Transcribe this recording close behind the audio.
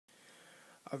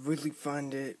I really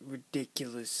find it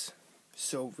ridiculous.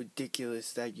 So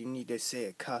ridiculous that you need to say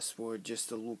a cuss word just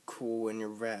to look cool in your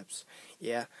raps.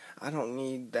 Yeah, I don't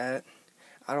need that.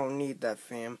 I don't need that,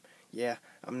 fam. Yeah,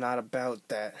 I'm not about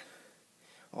that.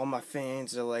 All my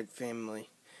fans are like family,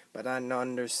 but I don't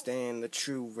understand the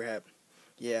true rap.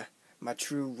 Yeah, my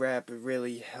true rap, it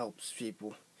really helps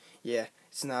people. Yeah,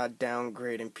 it's not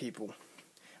downgrading people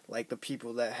like the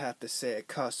people that have to say a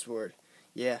cuss word.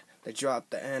 Yeah, they drop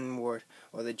the N word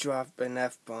or they drop an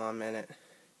F bomb in it.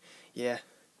 Yeah,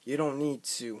 you don't need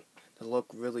to look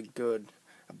really good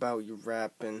about your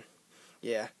rapping.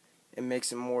 Yeah, it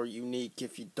makes it more unique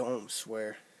if you don't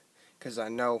swear. 'Cause I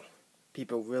know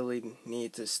people really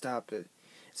need to stop it.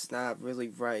 It's not really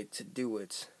right to do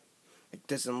it. It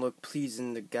doesn't look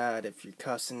pleasing to God if you're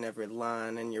cussing every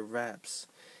line in your raps.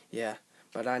 Yeah,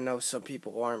 but I know some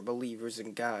people aren't believers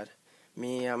in God.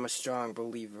 Me, I'm a strong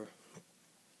believer.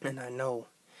 And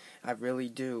I really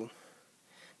do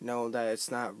know that it's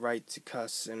not right to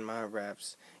cuss in my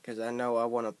raps. 'Cause I know I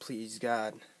want to please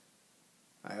God.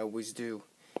 I always do.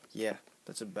 Yeah,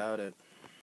 that's about it.